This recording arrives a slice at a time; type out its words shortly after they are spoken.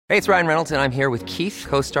Hey, it's Ryan Reynolds, and I'm here with Keith,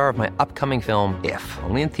 co-star of my upcoming film, If,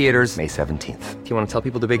 only in theaters May 17th. Do you want to tell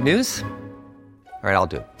people the big news? All right, I'll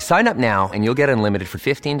do it. Sign up now and you'll get unlimited for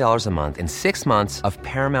 $15 a month and 6 months of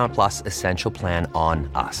Paramount Plus Essential Plan on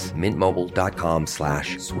us.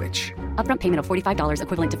 MintMobile.com/switch. Upfront payment of $45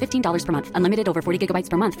 equivalent to $15 per month. Unlimited over 40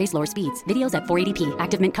 gigabytes per month. Face lower speeds. Videos at 480p.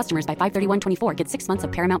 Active Mint customers by 531.24 get 6 months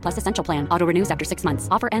of Paramount Plus Essential Plan. Auto renews after 6 months.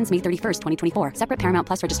 Offer ends May 31st, 2024. Separate Paramount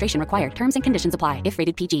Plus registration required. Terms and conditions apply if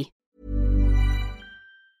rated PG.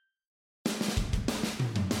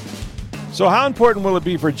 So how important will it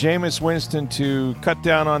be for Jameis Winston to cut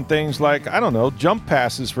down on things like, I don't know, jump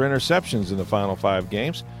passes for interceptions in the final 5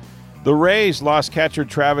 games? The Rays lost catcher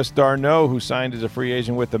Travis d'Arnaud, who signed as a free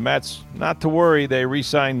agent with the Mets. Not to worry, they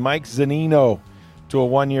re-signed Mike Zunino to a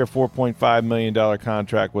 1-year, $4.5 million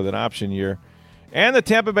contract with an option year. And the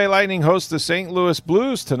Tampa Bay Lightning host the St. Louis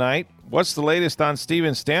Blues tonight. What's the latest on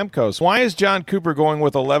Steven Stamkos? Why is John Cooper going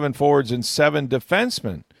with 11 forwards and 7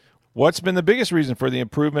 defensemen? What's been the biggest reason for the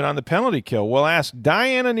improvement on the penalty kill? We'll ask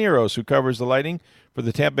Diana Neros, who covers the Lightning for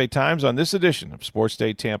the Tampa Bay Times, on this edition of Sports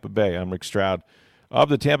Day Tampa Bay. I'm Rick Stroud of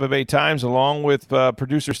the Tampa Bay Times, along with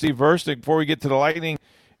producer Steve Verstig. Before we get to the Lightning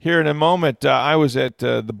here in a moment, I was at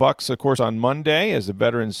the Bucs, of course, on Monday as the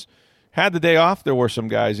veterans had the day off. There were some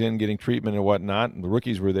guys in getting treatment and whatnot, and the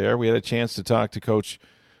rookies were there. We had a chance to talk to Coach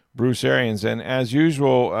Bruce Arians, and as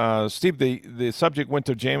usual, Steve, the subject went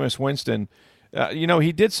to Jameis Winston.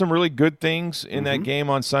 He did some really good things in that game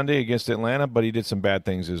on Sunday against Atlanta, but he did some bad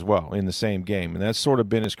things as well in the same game. And that's sort of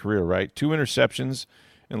been his career, right? 2 interceptions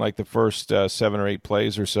in like the first 7 or 8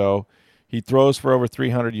 plays or so. He throws for over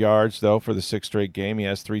 300 yards, though, for the 6th straight game. He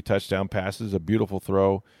has 3 touchdown passes, a beautiful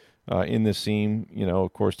throw in the seam,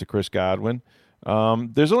 of course, to Chris Godwin.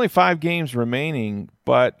 There's only 5 games remaining,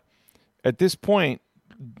 but at this point,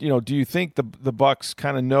 do you think the Bucs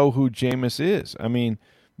kind of know who Jameis is? I mean,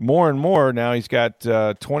 more and more now he's got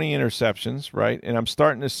 20 interceptions, right? And I'm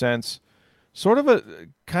starting to sense sort of a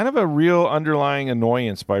kind of a real underlying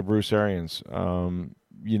annoyance by Bruce Arians. And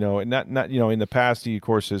not in the past he of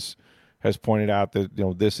course has pointed out that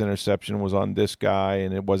this interception was on this guy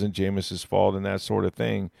and it wasn't Jameis's fault and that sort of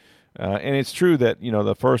thing. And it's true that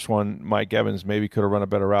the first one, Mike Evans maybe could have run a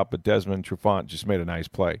better route, but Desmond Trufant just made a nice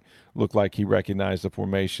play. Looked like he recognized the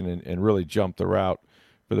formation and really jumped the route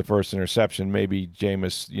for the first interception. Maybe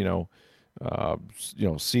Jameis,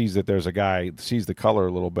 sees that there's a guy, sees the color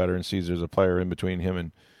a little better, and sees there's a player in between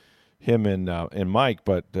him and Mike,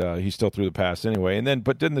 but he still threw the pass anyway.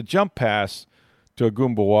 But then the jump pass to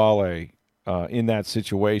Agumbawale in that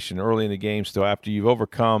situation early in the game, still after you've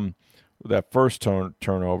overcome that first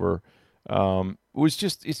turnover,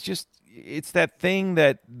 it's that thing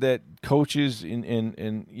that coaches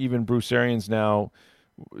and even Bruce Arians now,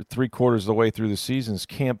 3/4 of the way through the seasons,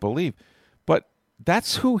 can't believe. But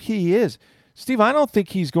that's who he is. Steve, I don't think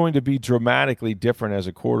he's going to be dramatically different as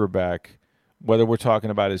a quarterback, whether we're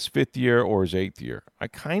talking about his 5th year or his 8th year. I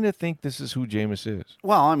kind of think this is who Jameis is.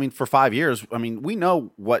 Well, I mean, for 5 years, we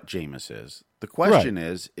know what Jameis is. The question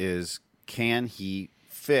is can he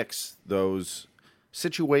fix those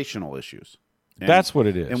situational issues? That's what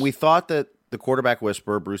it is. And we thought that the quarterback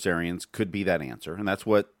whisperer, Bruce Arians, could be that answer. And that's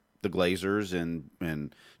what the Glazers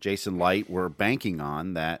and Jason Light were banking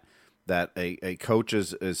on, that a coach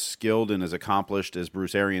as skilled and as accomplished as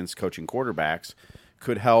Bruce Arians coaching quarterbacks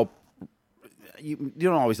could help. You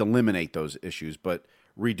don't always eliminate those issues, but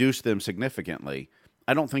reduce them significantly.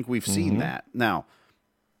 I don't think we've seen that. Now,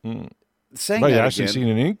 saying that actually seen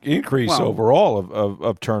an increase overall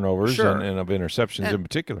of turnovers sure. and of interceptions in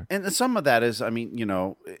particular. And some of that is,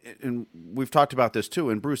 and we've talked about this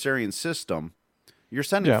too, in Bruce Arians' system, you're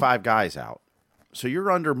sending 5 guys out. So you're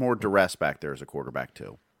under more duress back there as a quarterback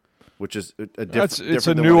too, which is a different. It's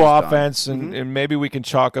a new offense, and maybe we can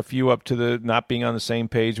chalk a few up to the not being on the same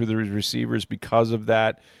page with his receivers because of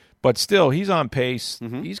that. But still, he's on pace.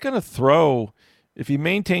 He's going to throw, if he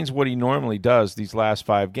maintains what he normally does these last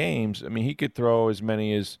 5 games, he could throw as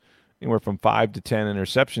many as anywhere from 5 to 10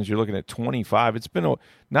 interceptions. You're looking at 25. It's been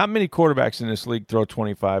not many quarterbacks in this league throw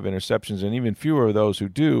 25 interceptions, and even fewer of those who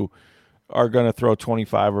do are going to throw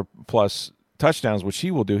 25 or plus touchdowns, which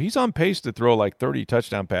he will do. He's on pace to throw like 30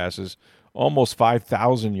 touchdown passes, almost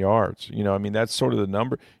 5,000 yards. That's sort of the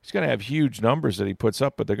number. He's going to have huge numbers that he puts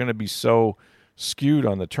up, but they're going to be so skewed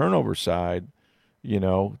on the turnover side,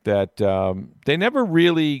 that they never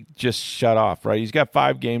really just shut off, right? He's got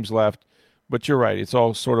 5 games left, but you're right. It's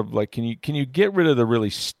all sort of like, can you get rid of the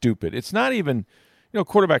really stupid? It's not even,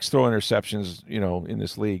 quarterbacks throw interceptions, in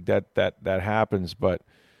this league. That happens, but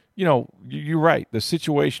you're right. The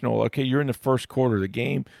situational, okay, you're in the first quarter of the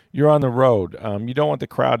game. You're on the road. You don't want the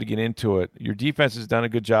crowd to get into it. Your defense has done a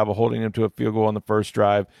good job of holding them to a field goal on the first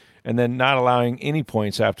drive and then not allowing any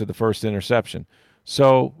points after the first interception.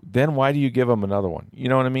 So then why do you give them another one? You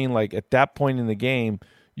know what I mean? Like at that point in the game,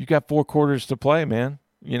 you got 4 quarters to play, man.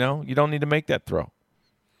 You don't need to make that throw.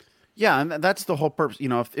 Yeah, and that's the whole purpose.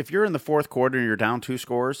 If you're in the fourth quarter and you're down 2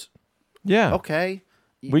 scores, yeah, okay.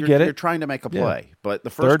 We get it. You're trying to make a play. Yeah. But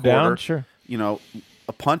the first third quarter, down, sure.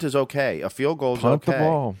 A punt is okay. A field goal is punt okay. the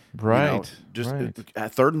ball. Right.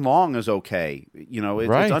 Right. Third and long is okay.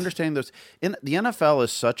 It's understanding this. The NFL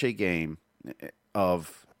is such a game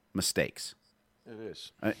of mistakes. It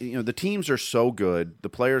is. The teams are so good. The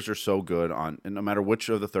players are so good and no matter which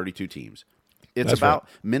of the 32 teams. It's about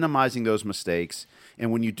minimizing those mistakes.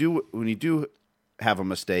 And when you do have a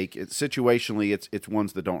mistake, situationally, it's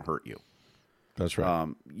ones that don't hurt you. That's right.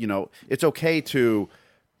 It's okay to,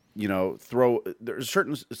 throw. There's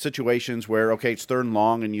certain situations where, okay, it's third and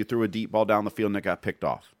long and you threw a deep ball down the field and it got picked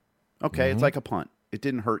off. Okay, It's like a punt. It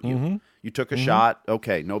didn't hurt you. Mm-hmm. You took a shot.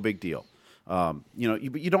 Okay, no big deal.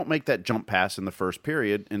 You don't make that jump pass in the first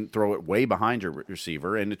period and throw it way behind your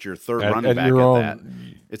receiver, and it's your third running back at that.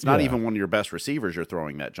 It's not even one of your best receivers you're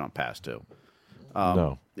throwing that jump pass to.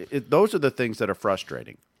 No. Those are the things that are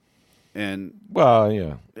frustrating. And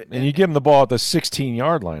you give them the ball at the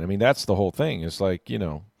 16-yard line. I mean, that's the whole thing. It's like,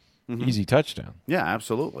 easy touchdown. Yeah,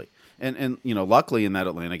 absolutely. And luckily in that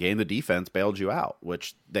Atlanta game, the defense bailed you out,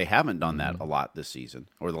 which they haven't done that a lot this season,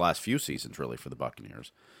 or the last few seasons, really, for the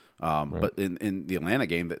Buccaneers. But in the Atlanta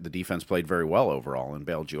game, the defense played very well overall and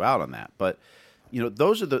bailed you out on that. But,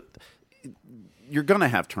 those are you're going to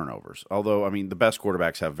have turnovers. Although, I mean, the best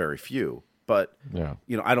quarterbacks have very few. But,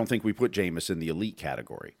 I don't think we put Jameis in the elite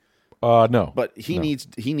category. No. But he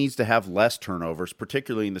needs to have less turnovers,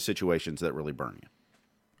 particularly in the situations that really burn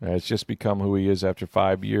you. It's just become who he is after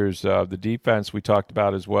 5 years. The defense we talked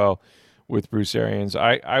about as well with Bruce Arians.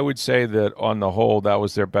 I would say that on the whole, that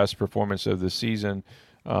was their best performance of the season.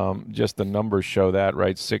 Just the numbers show that,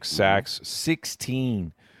 right? 6 sacks,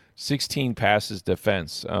 16 passes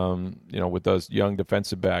defense, with those young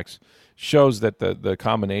defensive backs. Shows that the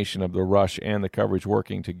combination of the rush and the coverage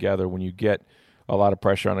working together, when you get a lot of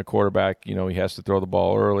pressure on a quarterback, he has to throw the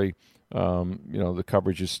ball early. The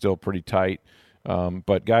coverage is still pretty tight.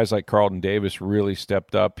 But guys like Carlton Davis really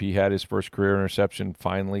stepped up. He had his first career interception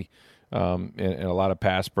finally, and a lot of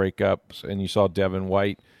pass breakups. And you saw Devin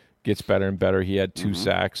White gets better and better. He had 2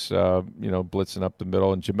 sacks, blitzing up the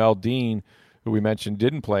middle. And Jamel Dean, who we mentioned,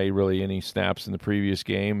 didn't play really any snaps in the previous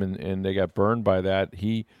game, and they got burned by that.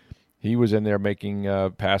 He was in there making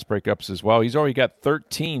pass breakups as well. He's already got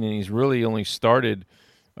 13, and he's really only started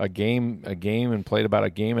a game and played about a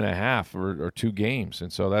game and a half or 2 games.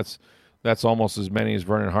 And so that's almost as many as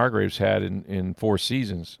Vernon Hargreaves had in 4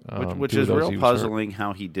 seasons. Which is real puzzling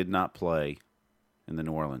how he did not play in the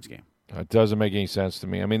New Orleans game. It doesn't make any sense to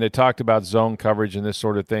me. I mean, they talked about zone coverage and this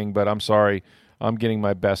sort of thing, but I'm sorry. I'm getting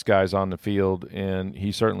my best guys on the field, and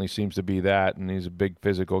he certainly seems to be that, and he's a big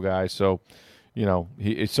physical guy. So,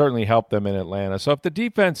 it certainly helped them in Atlanta. So if the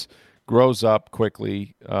defense grows up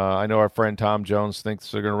quickly, I know our friend Tom Jones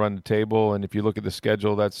thinks they're going to run the table, and if you look at the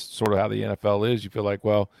schedule, that's sort of how the NFL is. You feel like,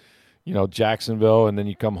 well, Jacksonville, and then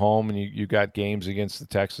you come home and you got games against the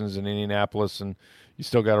Texans in Indianapolis, and you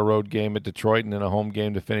still got a road game at Detroit and then a home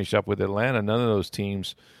game to finish up with Atlanta. None of those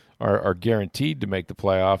teams are guaranteed to make the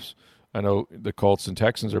playoffs. I know the Colts and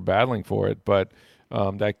Texans are battling for it, but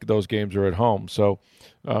those games are at home. So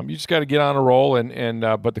you just got to get on a roll.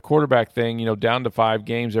 But the quarterback thing, down to 5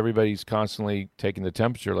 games, everybody's constantly taking the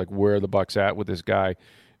temperature, like where are the Bucs at with this guy?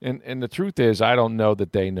 And the truth is, I don't know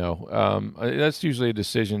that they know. That's usually a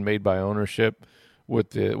decision made by ownership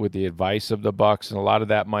with the advice of the Bucs, and a lot of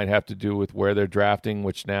that might have to do with where they're drafting,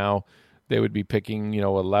 which now they would be picking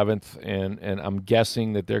 11th, and I'm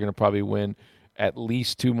guessing that they're going to probably win at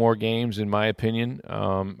least 2 more games, in my opinion.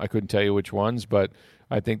 I couldn't tell you which ones, but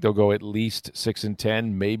I think they'll go at least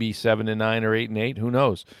 6-10, maybe 7-9 or 8-8. Who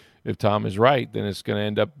knows? If Tom is right, then it's going to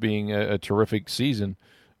end up being a terrific season.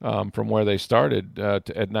 From where they started at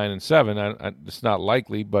 9-7, it's not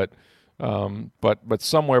likely, but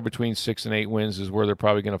somewhere between 6 and 8 wins is where they're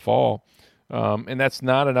probably going to fall, and that's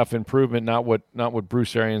not enough improvement. Not what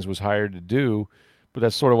Bruce Arians was hired to do, but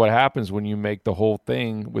that's sort of what happens when you make the whole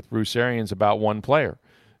thing with Bruce Arians about one player,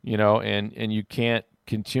 and you can't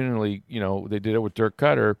continually, they did it with Dirk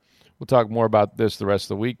Cutter. We'll talk more about this the rest of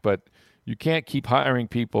the week, but you can't keep hiring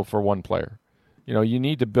people for one player. You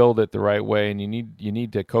need to build it the right way, and you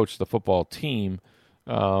need to coach the football team.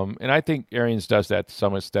 And I think Arians does that to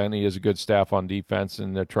some extent. He has a good staff on defense,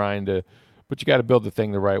 and they're trying to but you got to build the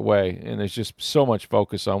thing the right way. And there's just so much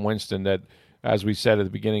focus on Winston that, as we said at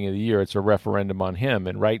the beginning of the year, it's a referendum on him.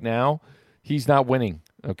 And right now, he's not winning,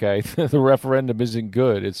 okay? The referendum isn't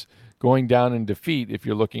good. It's going down in defeat if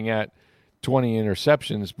you're looking at 20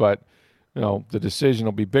 interceptions, but the decision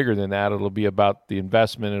will be bigger than that. It'll be about the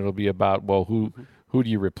investment. It'll be about, well, who do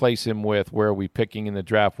you replace him with? Where are we picking in the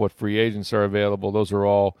draft? What free agents are available? Those are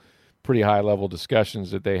all pretty high-level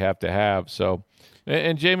discussions that they have to have. So,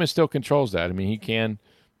 and Jameis still controls that. I mean, he can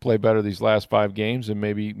play better these last 5 games and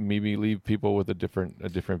maybe leave people with a different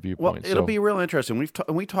viewpoint. Well, it'll be real interesting.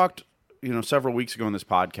 We talked several weeks ago in this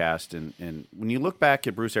podcast, and when you look back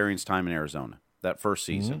at Bruce Arians' time in Arizona, that first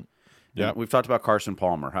season, we've talked about Carson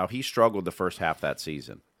Palmer, how he struggled the first half that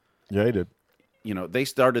season. Yeah, he did. They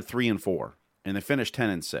started 3-4, and they finished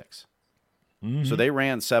 10-6. So they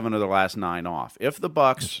ran 7 of their last 9 off. If the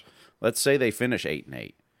Bucs, let's say they finish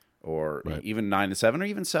 8-8, or even 9-7, or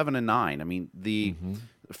even 7-9. I mean, the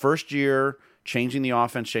first year, changing the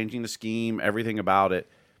offense, changing the scheme, everything about it,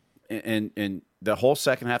 and the whole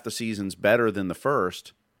second half of the season's better than the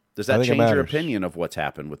first. Does that change your opinion of what's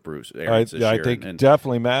happened with Bruce Arians this year? I think it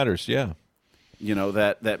definitely matters, yeah.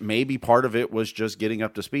 That maybe part of it was just getting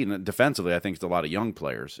up to speed. And defensively, I think it's a lot of young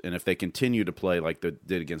players. And if they continue to play like they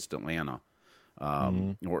did against Atlanta,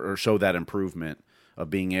 or show that improvement of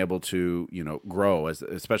being able to, grow,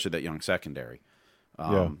 especially that young secondary,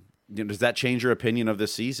 does that change your opinion of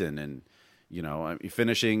this season? And,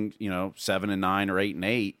 finishing, 7-9 or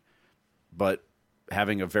 8-8, but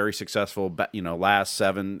having a very successful, last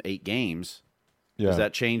 7-8 games, does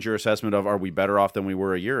that change your assessment of, are we better off than we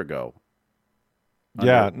were a year ago?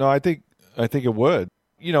 I think it would.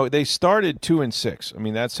 They started 2-6. I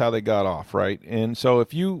mean, that's how they got off, right? And so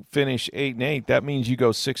if you finish 8-8, that means you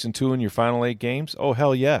go 6-2 in your final 8 games. Oh,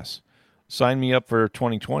 hell yes. Sign me up for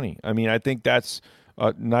 2020. I mean, I think that's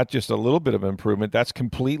not just a little bit of improvement. That's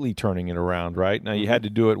completely turning it around, right? Now, you had to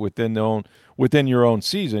do it within your own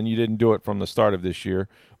season. You didn't do it from the start of this year,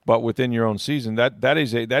 but within your own season,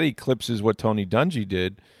 that eclipses what Tony Dungy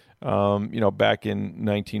did, back in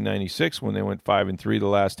 1996 when they went 5-3 the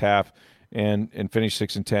last half and finished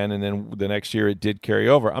 6-10, and then the next year it did carry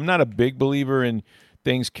over. I'm not a big believer in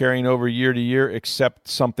things carrying over year to year, except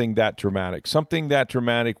something that dramatic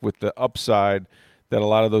with the upside that a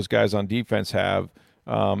lot of those guys on defense have.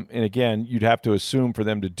 And again, you'd have to assume for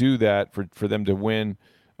them to do that, for them to win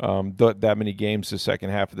that many games the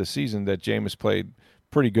second half of the season, that Jameis played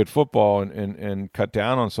pretty good football and cut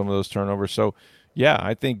down on some of those turnovers. So, yeah,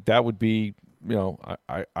 I think that would be,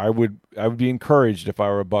 I would be encouraged if I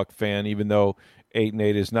were a Buck fan, even though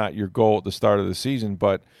 8-8 is not your goal at the start of the season.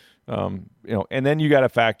 But and then you got to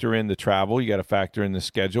factor in the travel, you got to factor in the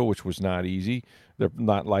schedule, which was not easy. They're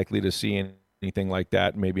not likely to see anything like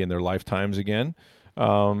that maybe in their lifetimes again.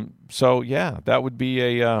 So yeah, that would be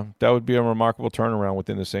a remarkable turnaround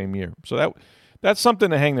within the same year. So that's something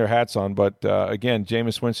to hang their hats on. But again,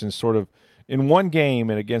 Jameis Winston sort of, in one game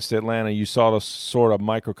and against Atlanta, you saw the sort of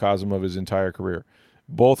microcosm of his entire career.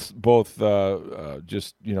 Both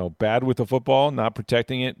just bad with the football, not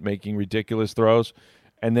protecting it, making ridiculous throws,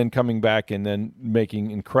 and then coming back and then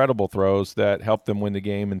making incredible throws that helped them win the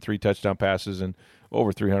game and 3 touchdown passes and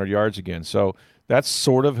over 300 yards again. So that's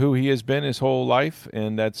sort of who he has been his whole life,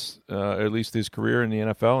 and that's at least his career in the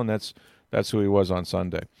NFL, and that's who he was on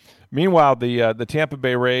Sunday. Meanwhile, the Tampa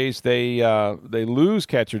Bay Rays, they lose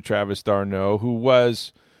catcher Travis d'Arnaud, who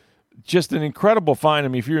was just an incredible find. I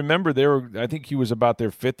mean, if you remember, I think he was about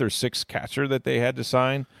their 5th or 6th catcher that they had to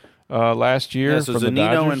sign last year. Yeah, so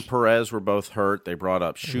Zunino and Perez were both hurt. They brought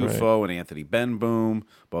up Schufo and Anthony Benboom.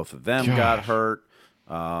 Both of them got hurt.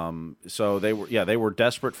 So they were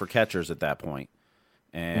desperate for catchers at that point.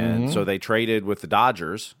 And so they traded with the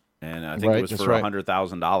Dodgers, and I think it was for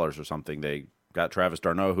 $100,000 or something. They got Travis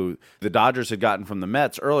d'Arnaud, who the Dodgers had gotten from the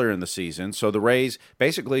Mets earlier in the season. So the Rays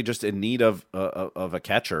basically just in need of a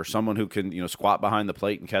catcher, someone who can squat behind the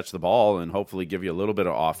plate and catch the ball and hopefully give you a little bit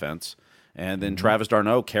of offense. And then Travis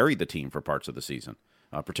d'Arnaud carried the team for parts of the season.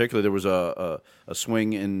 Particularly, there was a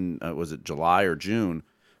swing in was it July or June.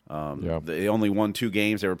 They only won 2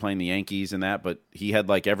 games. They were playing the Yankees and that, but he had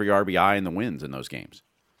like every RBI in the wins in those games,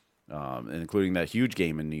 including that huge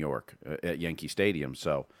game in New York at Yankee Stadium.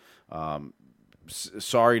 So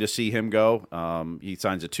sorry to see him go. He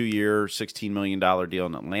signs a 2-year, $16 million deal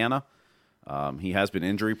in Atlanta. He has been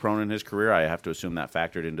injury prone in his career. I have to assume that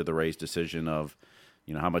factored into the Rays' decision of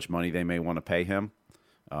how much money they may want to pay him.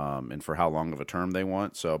 And for how long of a term they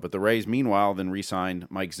want. So, but the Rays, meanwhile, then re-signed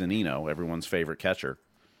Mike Zunino, everyone's favorite catcher,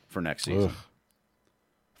 for next season.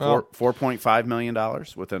 $4.5 million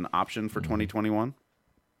with an option for 2021.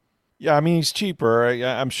 Yeah, I mean he's cheaper.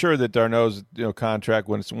 I'm sure that Darno's contract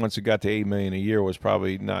once it got to $8 million a year was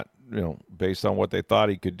probably not based on what they thought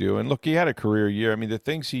he could do. And look, he had a career year. I mean the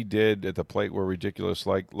things he did at the plate were ridiculous,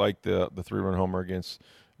 like the 3-run homer against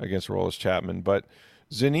Aroldis Chapman. But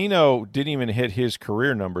Zunino didn't even hit his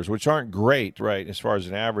career numbers, which aren't great, right? As far as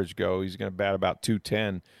an average go, he's going to bat about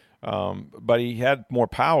 210. But he had more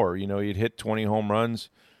power. He'd hit 20 home runs.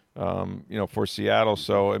 For Seattle.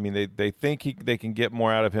 So, I mean, they think they can get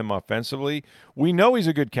more out of him offensively. We know he's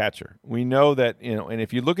a good catcher. We know that, and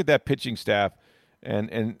if you look at that pitching staff,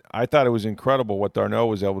 and I thought it was incredible what d'Arnaud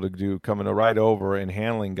was able to do coming right over and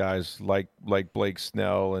handling guys like Blake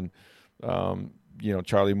Snell and,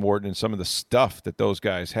 Charlie Morton and some of the stuff that those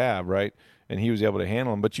guys have, right? And he was able to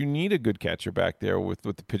handle them. But you need a good catcher back there with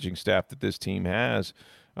the pitching staff that this team has.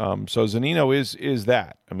 So Zunino is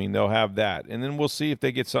that. I mean, they'll have that, and then we'll see if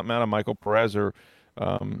they get something out of Michael Perez or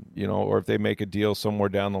if they make a deal somewhere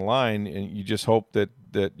down the line. And you just hope that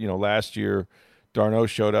last year d'Arnaud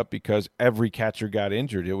showed up because every catcher got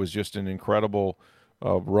injured. It was just an incredible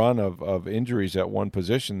run of injuries at one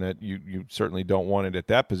position that you certainly don't want it at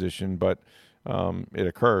that position, but it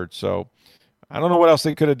occurred. So I don't know what else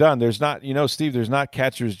they could have done. There's not, Steve, there's not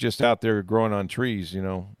catchers just out there growing on trees,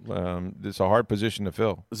 It's a hard position to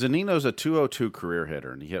fill. Zunino's a 202 career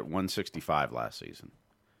hitter, and he hit 165 last season.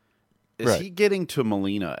 Is he getting to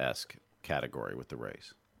Molina-esque category with the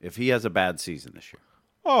Rays if he has a bad season this year?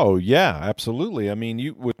 Oh, yeah, absolutely. I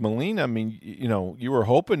mean, with Molina, you were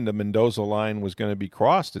hoping the Mendoza line was going to be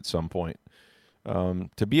crossed at some point.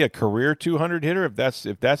 To be a career 200 hitter, if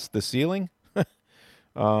that's the ceiling,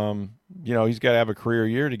 he's got to have a career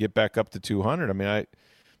year to get back up to 200. I mean,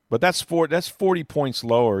 but that's 40 points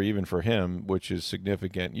lower even for him, which is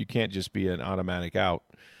significant. You can't just be an automatic out.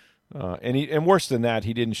 And worse than that,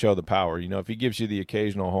 he didn't show the power. If he gives you the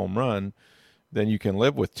occasional home run, then you can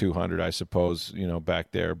live with 200, I suppose,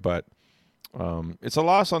 back there. But it's a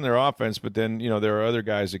loss on their offense. But then, there are other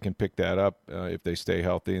guys that can pick that up if they stay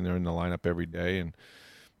healthy and they're in the lineup every day. And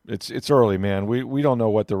it's early, man. We don't know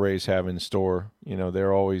what the Rays have in store.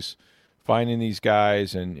 They're always finding these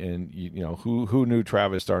guys, and who knew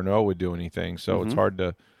Travis d'Arnaud would do anything. So It's hard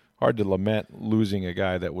to lament losing a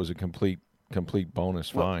guy that was a complete bonus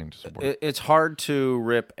find. It's hard to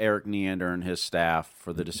rip Eric Neander and his staff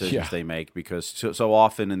for the decisions they make because so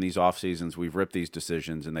often in these off seasons we've ripped these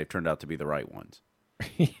decisions and they've turned out to be the right ones.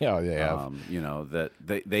 Yeah, they have. That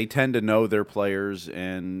they tend to know their players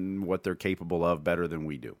and what they're capable of better than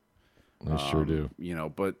we do. They sure do.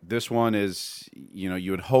 But this one is,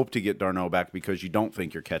 you would hope to get d'Arnaud back because you don't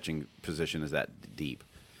think your catching position is that deep.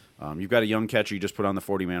 You've got a young catcher you just put on the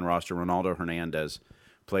 40-man roster. Ronaldo Hernandez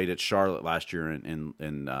played at Charlotte last year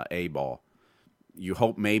in A-ball. You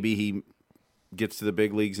hope maybe he gets to the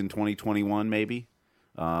big leagues in 2021, maybe.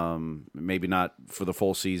 Maybe not for the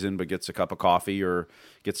full season, but gets a cup of coffee or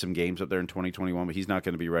gets some games up there in 2021. But he's not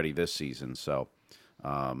going to be ready this season, so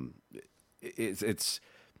it's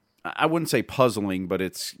I wouldn't say puzzling, but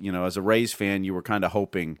it's as a Rays fan, you were kind of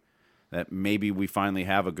hoping that maybe we finally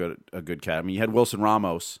have a good cat. I mean, you had Wilson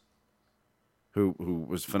Ramos, who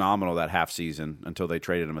was phenomenal that half season until they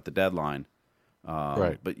traded him at the deadline.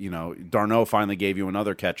 Right. But d'Arnaud finally gave you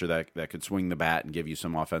another catcher that could swing the bat and give you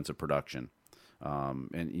some offensive production.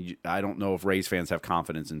 I don't know if Rays fans have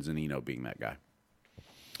confidence in Zunino being that guy.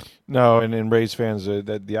 No, and in Rays fans,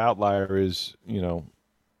 that the outlier is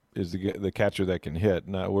the catcher that can hit.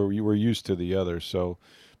 Not we're used to the others. So,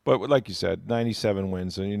 but like you said, 97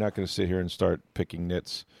 wins, and you're not going to sit here and start picking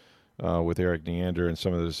nits with Eric Neander and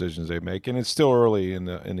some of the decisions they make. And it's still early in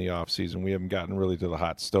the off season. We haven't gotten really to the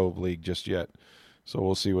hot stove league just yet. So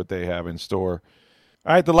we'll see what they have in store.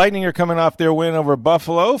 All right, the Lightning are coming off their win over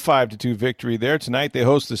Buffalo, 5-2 victory there. Tonight they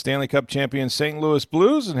host the Stanley Cup champion St. Louis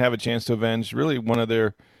Blues and have a chance to avenge really one of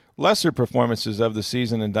their lesser performances of the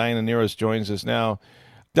season. And Diana Neros joins us now.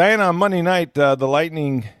 Diana, on Monday night, the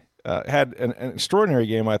Lightning had an extraordinary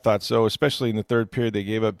game, I thought so, especially in the third period. They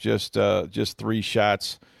gave up just 3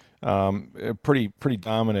 shots. A pretty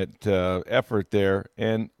dominant effort there.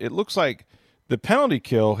 And it looks like the penalty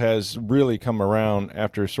kill has really come around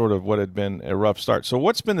after sort of what had been a rough start. So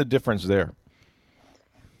what's been the difference there?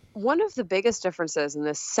 One of the biggest differences, and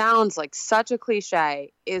this sounds like such a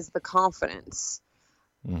cliche, is the confidence.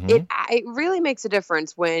 Mm-hmm. It really makes a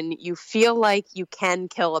difference when you feel like you can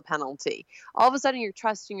kill a penalty. All of a sudden, you're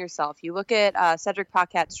trusting yourself. You look at Cedric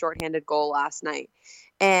Paquette's shorthanded goal last night,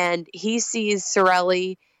 and he sees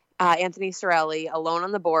Anthony Cirelli alone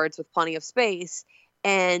on the boards with plenty of space,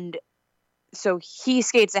 and so he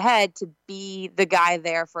skates ahead to be the guy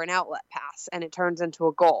there for an outlet pass, and it turns into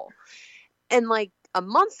a goal. And like a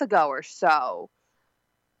month ago or so,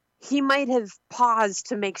 he might have paused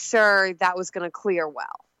to make sure that was going to clear well.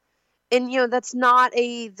 And,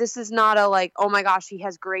 this is not a like, oh my gosh, he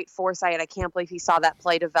has great foresight. I can't believe he saw that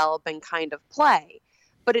play developing kind of play.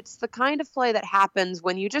 But it's the kind of play that happens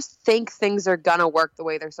when you just think things are going to work the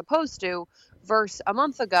way they're supposed to, versus a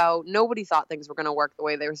month ago, nobody thought things were going to work the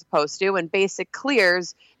way they were supposed to. And basic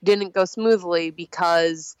clears didn't go smoothly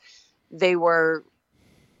because they were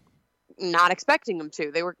not expecting them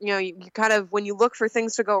to. They were, you kind of, when you look for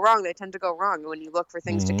things to go wrong, they tend to go wrong. And when you look for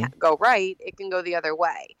things to go right, it can go the other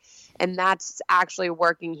way. And that's actually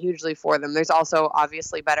working hugely for them. There's also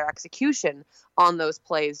obviously better execution on those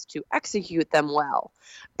plays to execute them well.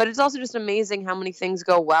 But it's also just amazing how many things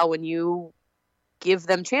go well when you give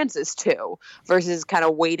them chances to versus kind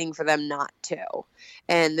of waiting for them not to.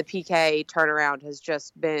 And the PK turnaround has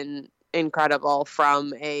just been incredible,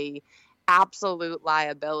 from a absolute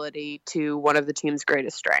liability to one of the team's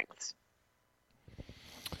greatest strengths.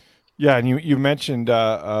 Yeah, and you mentioned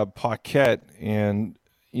Paquette, and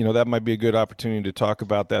that might be a good opportunity to talk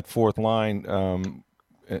about that fourth line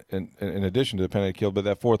in addition to the penalty kill, but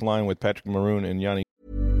that fourth line with Patrick Maroon and Yanni.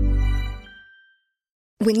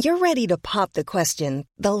 When you're ready to pop the question,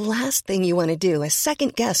 the last thing you want to do is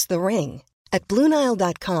second-guess the ring. At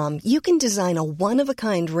BlueNile.com, you can design a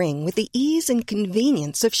one-of-a-kind ring with the ease and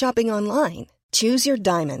convenience of shopping online. Choose your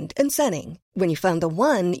diamond and setting. When you find the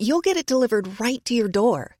one, you'll get it delivered right to your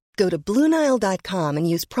door. Go to BlueNile.com and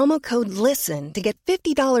use promo code LISTEN to get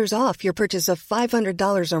 $50 off your purchase of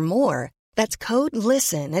 $500 or more. That's code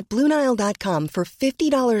LISTEN at BlueNile.com for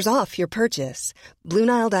 $50 off your purchase.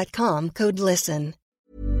 BlueNile.com, code LISTEN.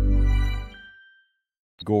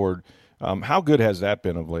 Gord, how good has that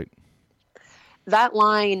been of late? That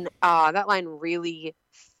line really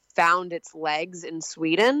found its legs in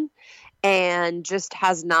Sweden and just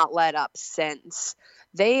has not let up since.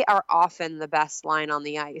 They are often the best line on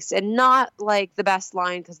the ice, and not like the best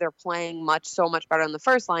line because they're playing so much better than the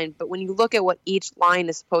first line. But when you look at what each line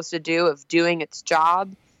is supposed to do of doing its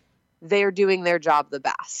job, they're doing their job the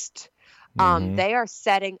best. They are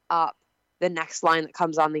setting up the next line that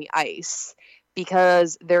comes on the ice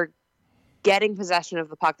because they're getting possession of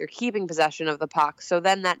the puck. They're keeping possession of the puck. So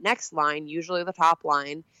then that next line, usually the top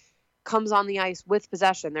line, comes on the ice with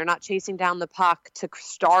possession. They're not chasing down the puck to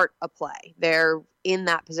start a play. They're in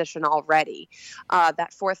that position already.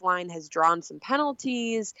 That fourth line has drawn some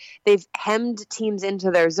penalties. They've hemmed teams into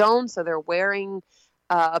their zone, so they're wearing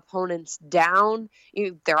opponents down.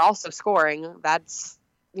 They're also scoring. That's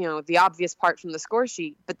the obvious part from the score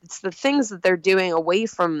sheet, but it's the things that they're doing away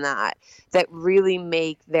from that really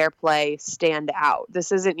make their play stand out.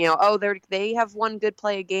 This isn't, they have one good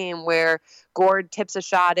play a game where Gord tips a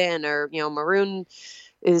shot in, or, Maroon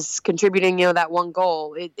is contributing, that one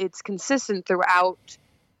goal. It's consistent throughout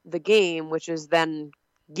the game, which is then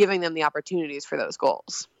giving them the opportunities for those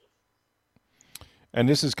goals. And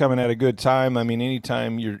this is coming at a good time. I mean,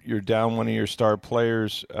 anytime you're down one of your star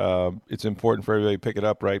players, it's important for everybody to pick it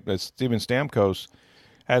up, right? But Steven Stamkos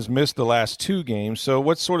has missed the last 2 games. So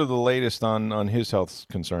what's sort of the latest on his health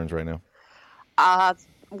concerns right now?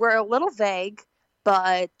 We're a little vague,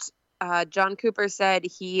 but John Cooper said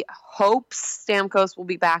he hopes Stamkos will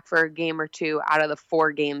be back for a game or 2 out of the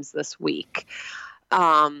 4 games this week.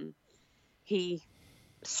 He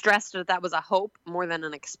stressed that was a hope more than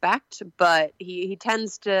an expect, but he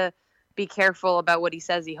tends to be careful about what he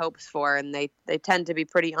says he hopes for, and they tend to be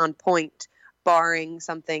pretty on point, barring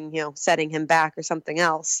something, setting him back or something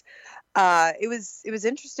else. It was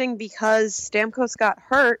interesting because Stamkos got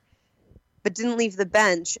hurt but didn't leave the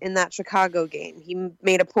bench in that Chicago game. He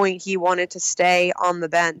made a point he wanted to stay on the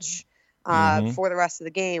bench for the rest of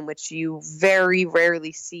the game, which you very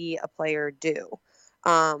rarely see a player do.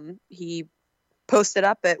 He posted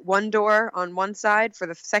up at one door on one side for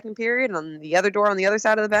the second period and on the other door on the other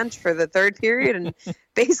side of the bench for the third period, and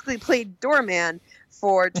basically played doorman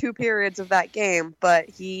for 2 periods of that game. But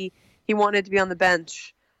he wanted to be on the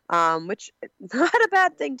bench, which not a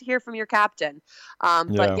bad thing to hear from your captain.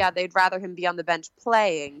 But yeah, they'd rather him be on the bench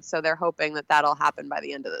playing, so they're hoping that that'll happen by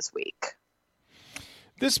the end of this week.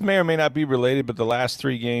 This may or may not be related, but the last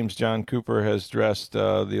 3 games, John Cooper has dressed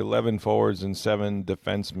the 11 forwards and 7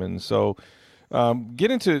 defensemen. So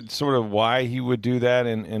get into sort of why he would do that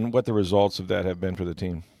and what the results of that have been for the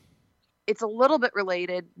team. It's a little bit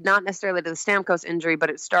related, not necessarily to the Stamkos injury, but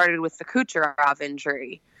it started with the Kucherov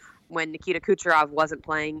injury when Nikita Kucherov wasn't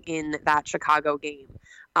playing in that Chicago game.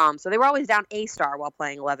 So they were always down a star while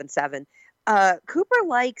playing 11-7. Cooper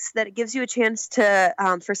likes that it gives you a chance to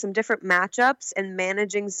for some different matchups and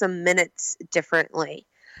managing some minutes differently.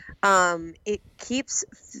 It keeps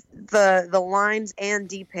the lines and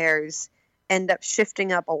D pairs end up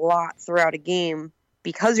shifting up a lot throughout a game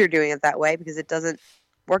because you're doing it that way, because it doesn't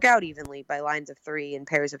work out evenly by lines of 3 and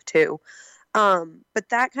pairs of 2. But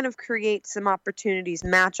that kind of creates some opportunities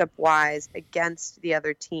matchup-wise against the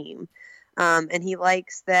other team. And he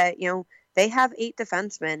likes that, they have 8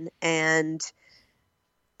 defensemen, and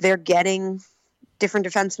they're getting different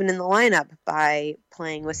defensemen in the lineup by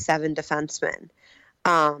playing with 7 defensemen.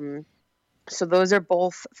 So those are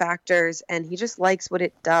both factors, and he just likes what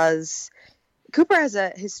it does. Cooper has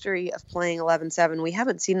a history of playing 11-7. We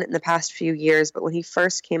haven't seen it in the past few years, but when he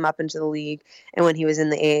first came up into the league and when he was in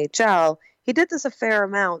the AHL, he did this a fair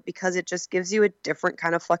amount because it just gives you a different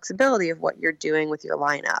kind of flexibility of what you're doing with your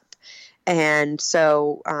lineup. And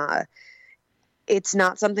so it's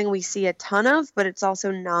not something we see a ton of, but it's also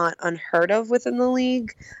not unheard of within the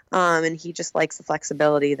league. And he just likes the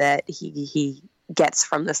flexibility that he gets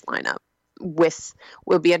from this lineup.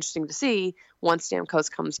 Will be interesting to see once Stamkos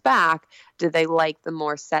comes back. Do they like the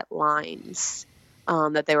more set lines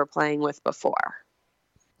that they were playing with before?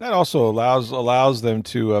 That also allows them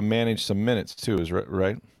to manage some minutes too, is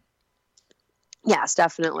right? Yes,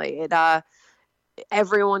 definitely. It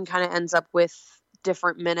everyone kind of ends up with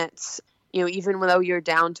different minutes. Even though you're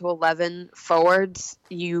down to 11 forwards,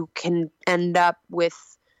 you can end up with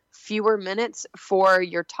fewer minutes for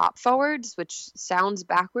your top forwards, which sounds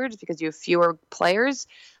backwards because you have fewer players,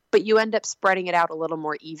 but you end up spreading it out a little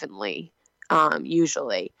more evenly,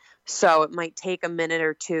 usually. So it might take a minute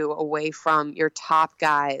or two away from your top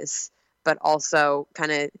guys, but also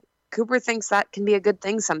kind of Cooper thinks that can be a good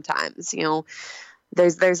thing sometimes.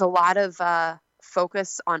 There's a lot of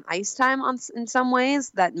focus on ice time in some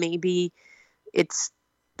ways that maybe it's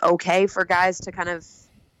okay for guys to kind of,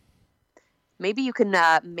 maybe you can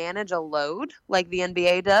manage a load like the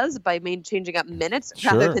NBA does by changing up minutes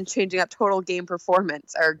rather than changing up total game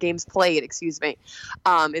performance or games played, is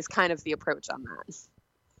kind of the approach on that.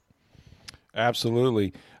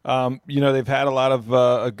 Absolutely. They've had a lot of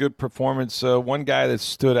a good performance. One guy that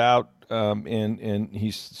stood out, and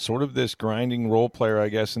he's sort of this grinding role player, I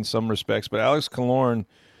guess, in some respects, but Alex Killorn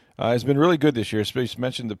has been really good this year. You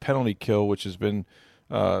mentioned the penalty kill, which has been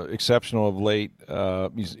exceptional of late.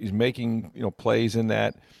 He's making plays in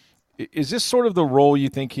that. Is this sort of the role you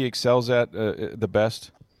think he excels at the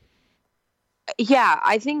best? Yeah,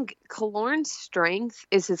 I think Killorn's strength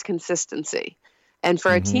is his consistency. And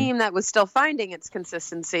for a team that was still finding its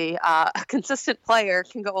consistency, a consistent player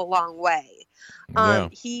can go a long way.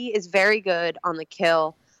 He is very good on the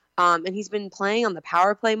kill, and he's been playing on the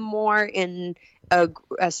power play more in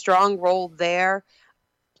a strong role there.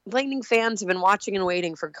 Lightning fans have been watching and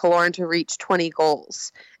waiting for Killorn to reach 20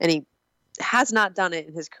 goals, and he has not done it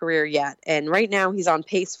in his career yet. And right now he's on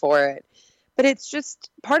pace for it. But it's just,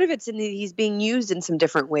 part of it's he's being used in some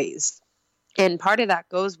different ways. And part of that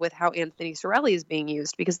goes with how Anthony Cirelli is being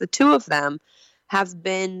used, because the two of them have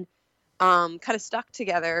been kind of stuck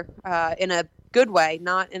together in a good way,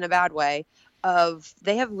 not in a bad way.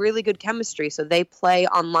 They have really good chemistry, so they play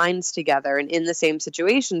on lines together and in the same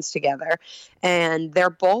situations together. And they're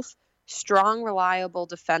both strong, reliable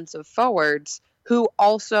defensive forwards who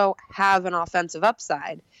also have an offensive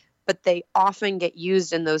upside, but they often get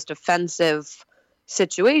used in those defensive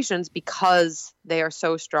situations because they are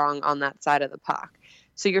so strong on that side of the puck.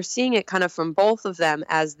 So you're seeing it kind of from both of them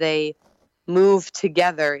as they move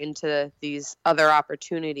together into these other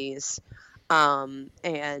opportunities.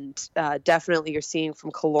 And definitely you're seeing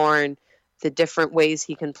from Killorn the different ways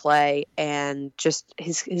he can play, and just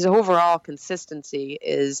his overall consistency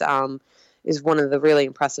is one of the really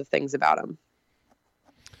impressive things about him.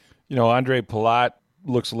 Andre Palat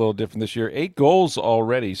looks a little different this year. 8 goals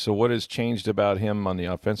already. So what has changed about him on the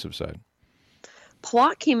offensive side?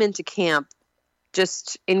 Palat came into camp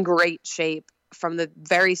just in great shape from the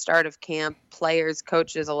very start of camp. Players,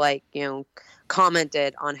 coaches alike,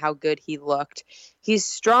 commented on how good he looked. He's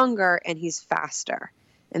stronger and he's faster.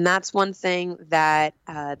 And that's one thing that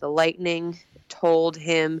the Lightning told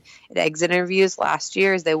him at exit interviews last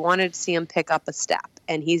year, is they wanted to see him pick up a step,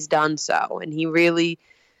 and he's done so. And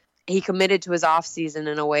he committed to his offseason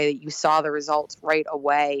in a way that you saw the results right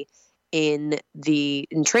away in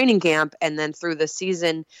training camp, and then through the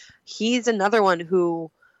season. He's another one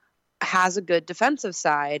who has a good defensive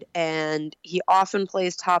side, and he often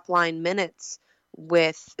plays top line minutes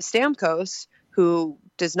with Stamkos, who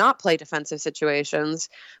does not play defensive situations.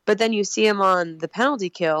 But then you see him on the penalty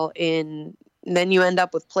kill, and then you end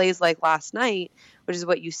up with plays like last night, which is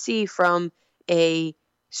what you see from a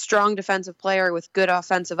strong defensive player with good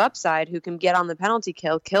offensive upside who can get on the penalty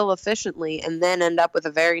kill efficiently, and then end up with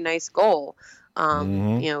a very nice goal.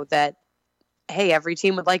 That, hey, every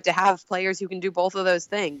team would like to have players who can do both of those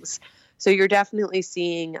things. So you're definitely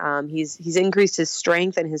seeing he's increased his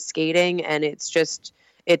strength and his skating, and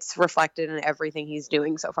it's reflected in everything he's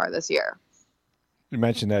doing so far this year. You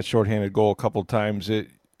mentioned that shorthanded goal a couple times.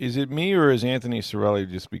 Is it me, or is Anthony Cirelli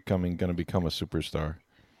just going to become a superstar?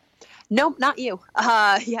 Nope, not you.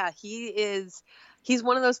 Yeah, he's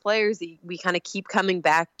one of those players that we kind of keep coming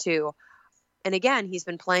back to. And again, he's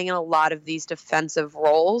been playing in a lot of these defensive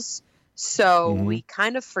roles. So we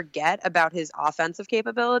kind of forget about his offensive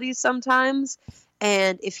capabilities sometimes.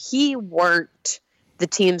 And if he weren't the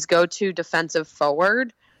team's go-to defensive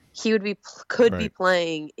forward, he could be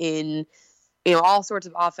playing in all sorts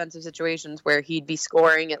of offensive situations where he'd be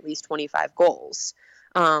scoring at least 25 goals.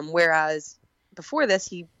 Whereas before this,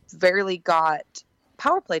 he rarely got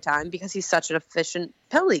power play time because he's such an efficient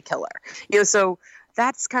penalty killer. So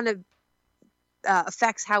that's kind of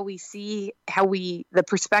affects how we see the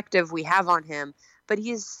perspective we have on him. But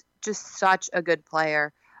he's just such a good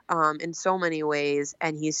player in so many ways,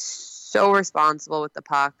 and he's so responsible with the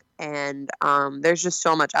puck. And there's just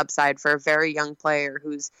so much upside for a very young player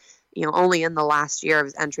who's only in the last year of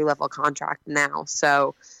his entry-level contract now.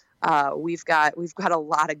 So we've got a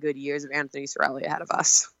lot of good years of Anthony Cirelli ahead of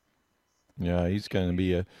us. Yeah, he's going to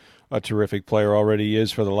be a terrific player. Already he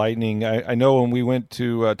is for the Lightning. I know when we went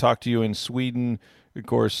to talk to you in Sweden, of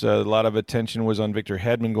course, a lot of attention was on Victor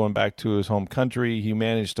Hedman going back to his home country. He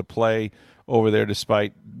managed to play over there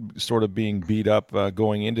despite sort of being beat up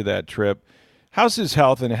going into that trip. How's his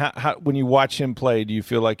health, and how when you watch him play, do you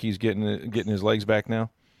feel like he's getting his legs back now?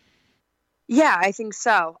 Yeah, I think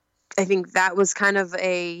so. I think that was kind of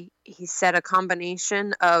he said a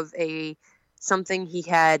combination of something he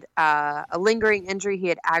had, a lingering injury he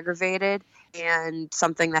had aggravated, and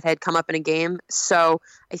something that had come up in a game. So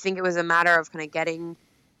I think it was a matter of kind of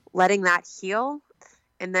letting that heal.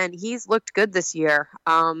 And then he's looked good this year.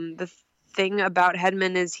 The thing about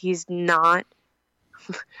Hedman is he's not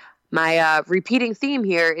my repeating theme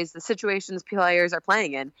here is the situations players are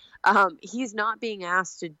playing in. He's not being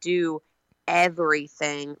asked to do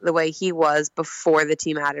everything the way he was before the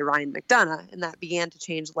team added Ryan McDonagh, and that began to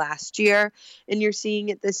change last year, and you're seeing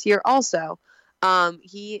it this year also.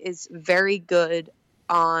 He is very good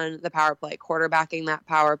on the power play, quarterbacking that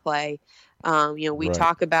power play. We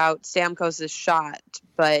talk about Stamkos' shot,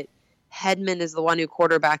 but Hedman is the one who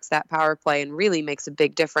quarterbacks that power play and really makes a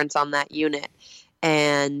big difference on that unit.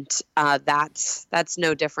 And that's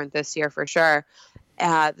no different this year for sure.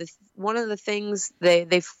 One of the things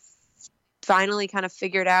they've finally kind of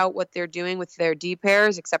figured out what they're doing with their D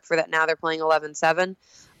pairs, except for that now they're playing 11-7.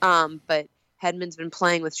 But Hedman's been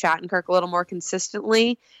playing with Shattenkirk a little more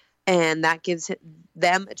consistently, and that gives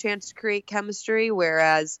them a chance to create chemistry,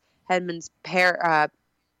 whereas Hedman's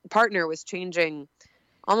partner was changing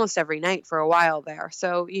almost every night for a while there.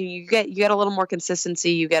 So you get a little more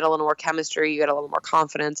consistency, you get a little more chemistry, you get a little more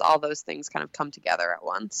confidence. All those things kind of come together at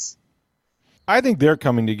once. I think they're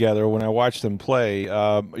coming together when I watch them play.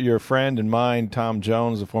 Your friend and mine, Tom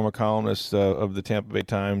Jones, the former columnist of the Tampa Bay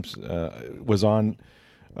Times, was on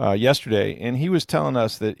yesterday, and he was telling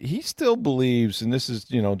us that he still believes, and this is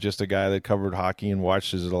just a guy that covered hockey and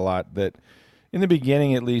watches it a lot, that in the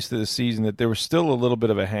beginning, at least of the season, that there was still a little bit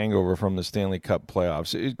of a hangover from the Stanley Cup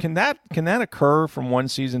playoffs. Can that occur from one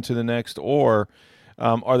season to the next, or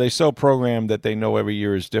are they so programmed that they know every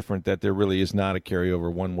year is different that there really is not a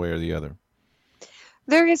carryover one way or the other?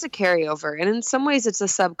 There is a carryover, and in some ways it's a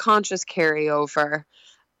subconscious carryover.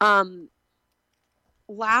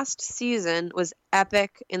 Last season was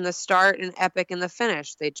epic in the start and epic in the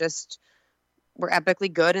finish. They just were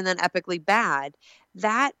epically good and then epically bad.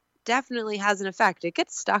 That definitely has an effect. It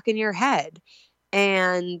gets stuck in your head,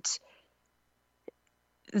 and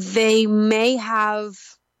they may have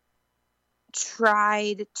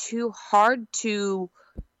tried too hard to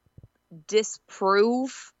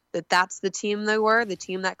disprove that that's the team they were, the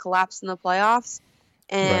team that collapsed in the playoffs,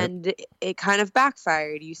 and it kind of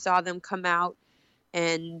backfired. You saw them come out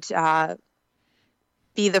and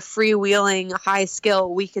be the freewheeling, high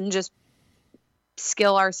skill, we can just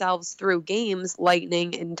skill ourselves through games,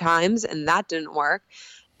 Lightning in times, and that didn't work.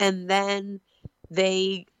 And then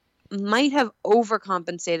they might have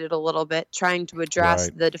overcompensated a little bit, trying to address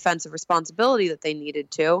the defensive responsibility that they needed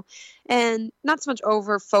to, and not so much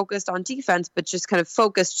over focused on defense, but just kind of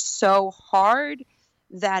focused so hard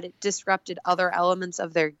that it disrupted other elements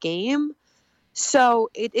of their game. So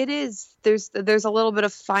there's a little bit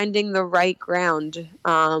of finding the right ground,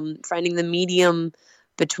 finding the medium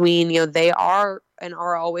between, they are and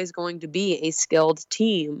are always going to be a skilled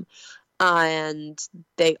team. And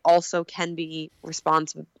they also can be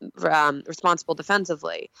responsible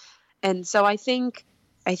defensively. And so I think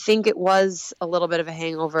I think it was a little bit of a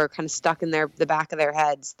hangover kind of stuck in the back of their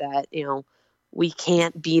heads that, we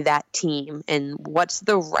can't be that team. And what's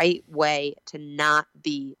the right way to not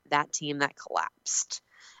be that team that collapsed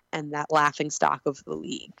and that laughing stock of the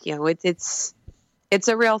league? It's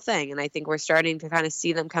a real thing. And I think we're starting to kind of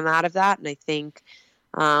see them come out of that. And I think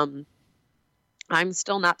I'm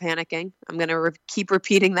still not panicking. I'm going to keep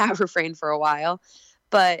repeating that refrain for a while.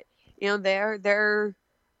 But, they're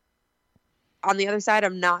on the other side.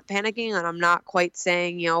 I'm not panicking, and I'm not quite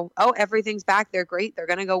saying, everything's back. They're great. They're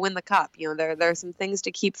going to go win the cup. There are some things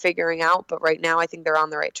to keep figuring out. But right now, I think they're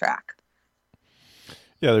on the right track.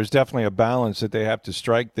 Yeah, there's definitely a balance that they have to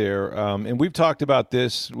strike there. And we've talked about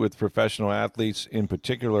this with professional athletes, in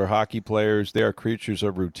particular hockey players. They are creatures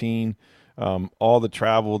of routine. All the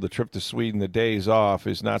travel, the trip to Sweden, the days off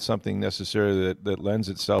is not something necessarily that lends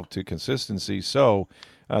itself to consistency. So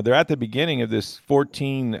they're at the beginning of this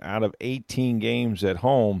 14 out of 18 games at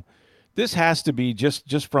home. This has to be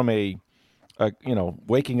just from a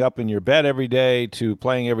waking up in your bed every day to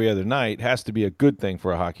playing every other night has to be a good thing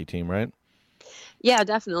for a hockey team, right? Yeah,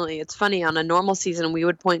 definitely. It's funny. On a normal season, we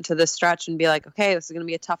would point to this stretch and be like, okay, this is going to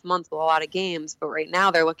be a tough month with a lot of games. But right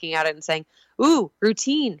now they're looking at it and saying, ooh,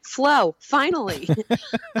 routine, flow, finally.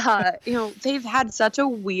 They've had such a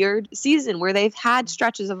weird season where they've had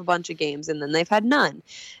stretches of a bunch of games and then they've had none.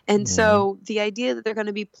 And so the idea that they're going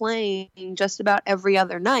to be playing just about every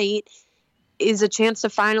other night is a chance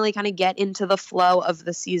to finally kind of get into the flow of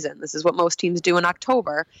the season. This is what most teams do in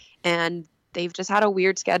October. And they've just had a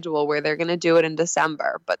weird schedule where they're going to do it in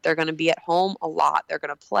December, but they're going to be at home a lot. They're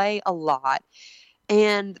going to play a lot.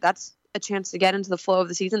 And that's a chance to get into the flow of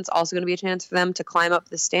the season. It's also going to be a chance for them to climb up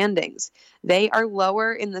the standings. They are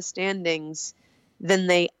lower in the standings than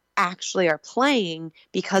they actually are playing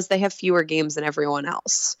because they have fewer games than everyone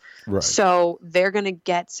else. Right. So they're going to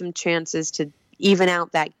get some chances to even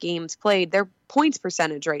out that games played. Their points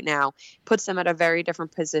percentage right now puts them at a very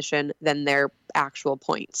different position than their actual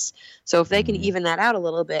points. So if they can even that out a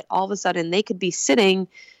little bit, all of a sudden they could be sitting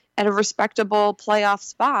at a respectable playoff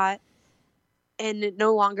spot, and it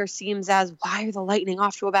no longer seems as, why are the Lightning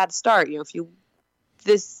off to a bad start?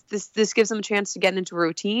 This gives them a chance to get into a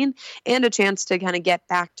routine and a chance to kind of get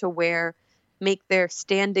back to where make their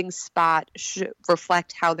standing spot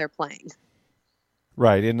reflect how they're playing.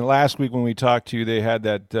 Right. And last week when we talked to you, they had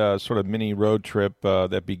that sort of mini road trip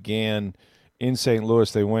that began in St. Louis.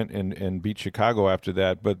 They went and beat Chicago after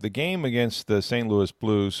that. But the game against the St. Louis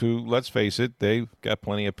Blues, who, let's face it, they've got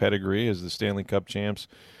plenty of pedigree as the Stanley Cup champs,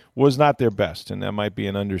 was not their best, and that might be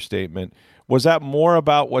an understatement. Was that more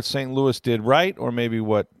about what St. Louis did right or maybe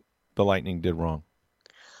what the Lightning did wrong?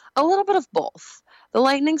 A little bit of both. The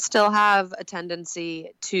Lightning still have a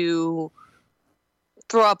tendency to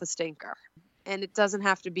throw up a stinker. And it doesn't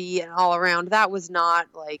have to be an all-around. That was not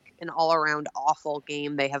like an all-around awful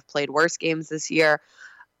game. They have played worse games this year,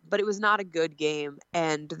 but it was not a good game.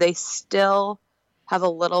 And they still have a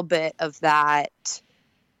little bit of that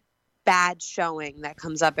bad showing that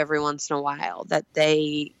comes up every once in a while, that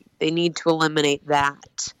they need to eliminate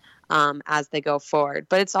that as they go forward.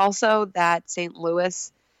 But it's also that St.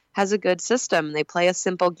 Louis has a good system. They play a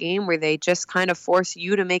simple game where they just kind of force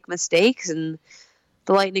you to make mistakes, and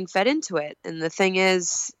the Lightning fed into it. And the thing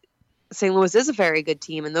is, St. Louis is a very good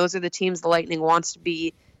team, and those are the teams the Lightning wants to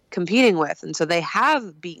be competing with. And so they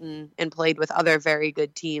have beaten and played with other very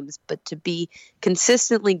good teams, but to be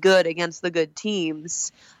consistently good against the good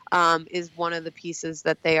teams is one of the pieces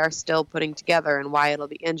that they are still putting together, and why it'll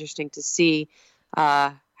be interesting to see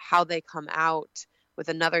how they come out with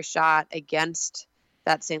another shot against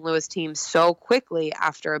that St. Louis team so quickly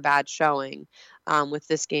after a bad showing. With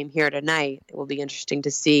this game here tonight, it will be interesting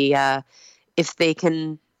to see if they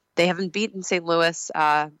can. They haven't beaten St. Louis.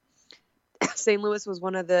 St. Louis was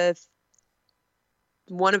one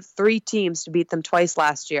of 3 teams to beat them twice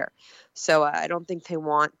last year. So I don't think they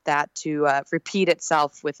want that to repeat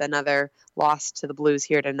itself with another loss to the Blues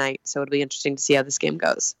here tonight. So it'll be interesting to see how this game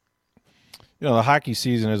goes. The hockey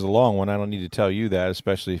season is a long one. I don't need to tell you that,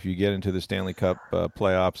 especially if you get into the Stanley Cup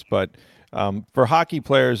playoffs. But for hockey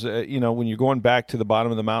players, when you're going back to the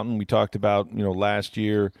bottom of the mountain, we talked about, last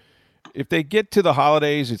year, if they get to the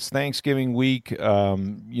holidays, it's Thanksgiving week,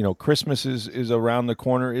 Christmas is around the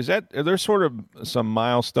corner. Are there sort of some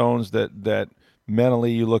milestones that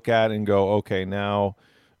mentally you look at and go, okay, now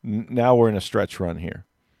we're in a stretch run here?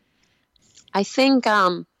 I think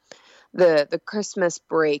the Christmas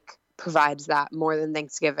break provides that more than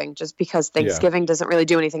Thanksgiving, just because Thanksgiving doesn't really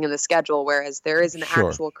do anything in the schedule, whereas there is an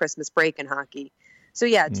actual Christmas break in hockey. So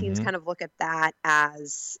teams kind of look at that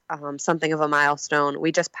as something of a milestone.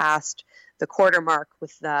 We just passed the quarter mark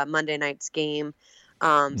with the Monday night's game.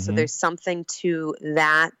 So there's something to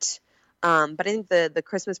that. But I think the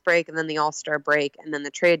Christmas break and then the All-Star break and then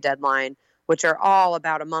the trade deadline, which are all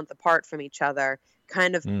about a month apart from each other,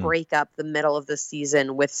 kind of break up the middle of the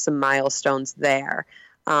season with some milestones there.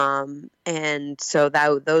 And so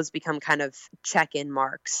those become kind of check-in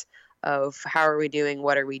marks of how are we doing,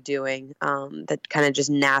 what are we doing, that kind of just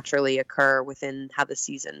naturally occur within how the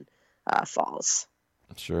season falls.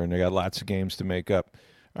 Sure, and they got lots of games to make up.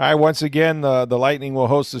 All right, once again, the Lightning will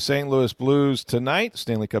host the St. Louis Blues tonight.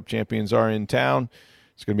 Stanley Cup champions are in town.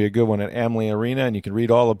 It's going to be a good one at Amalie Arena, and you can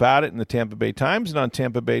read all about it in the Tampa Bay Times and on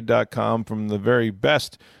TampaBay.com from the very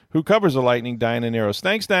best who covers the Lightning, Diana Neros.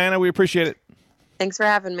 Thanks, Diana. We appreciate it. Thanks for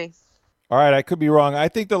having me. All right, I could be wrong. I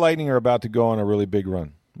think the Lightning are about to go on a really big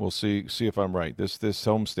run. We'll see if I'm right. This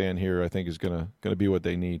homestand here, I think, is going to be what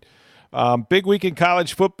they need. Big week in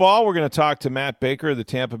college football. We're going to talk to Matt Baker of the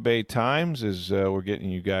Tampa Bay Times as we're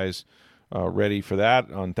getting you guys ready for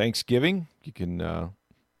that on Thanksgiving. You can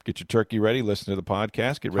get your turkey ready, listen to the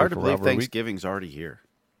podcast, get ready for Rivalry Week. Hard to believe Thanksgiving's already here.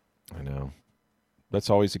 I know. That's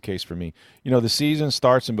always the case for me. You know, the season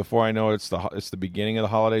starts, and before I know it, it's the beginning of the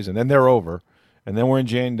holidays, and then they're over. And then we're in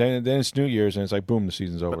January, then it's New Year's, and it's like, boom, the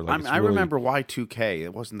season's over. Like, I remember Y2K.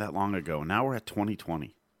 It wasn't that long ago. Now we're at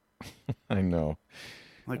 2020. I know.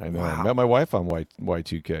 Like, I know. wow. I met my wife on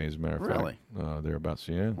Y2K, as a matter of really? fact. Thereabouts,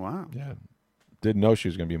 yeah. Wow. Yeah. Didn't know she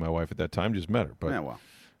was going to be my wife at that time, just met her. But, yeah, well.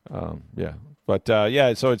 yeah. But,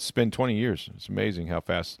 yeah, so it's been 20 years. It's amazing how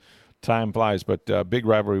fast time flies. But big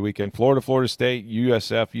rivalry weekend. Florida State,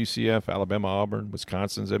 USF, UCF, Alabama, Auburn,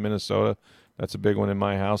 Wisconsin's at Minnesota. That's a big one in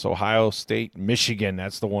my house. Ohio State, Michigan.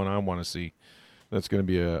 That's the one I want to see. That's going to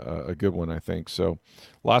be a good one, I think. So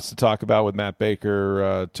lots to talk about with Matt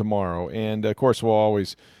Baker tomorrow. And, of course, we'll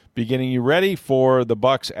always be getting you ready for the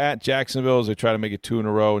Bucs at Jacksonville as they try to make it 2 in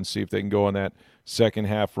a row and see if they can go on that second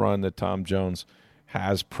half run that Tom Jones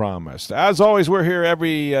has promised. As always, we're here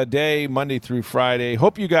every day, Monday through Friday.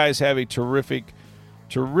 Hope you guys have a terrific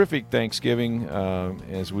Thanksgiving,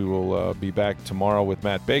 as we will be back tomorrow with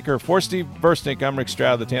Matt Baker. For Steve Versnick, I'm Rick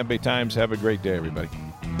Stroud of the Tampa Bay Times. Have a great day, everybody.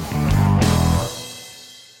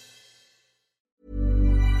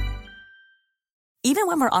 Even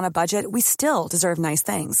when we're on a budget, we still deserve nice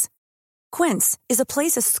things. Quince is a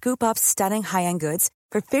place to scoop up stunning high-end goods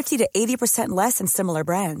for 50 to 80% less than similar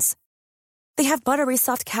brands. They have buttery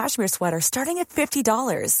soft cashmere sweaters starting at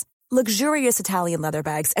 $50, luxurious Italian leather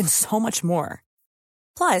bags, and so much more.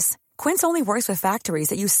 Plus, Quince only works with factories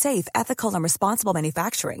that use safe, ethical, and responsible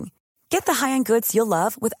manufacturing. Get the high-end goods you'll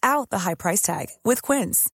love without the high price tag with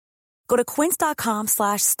Quince. Go to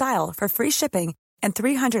quince.com/style for free shipping and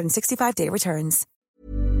 365-day returns.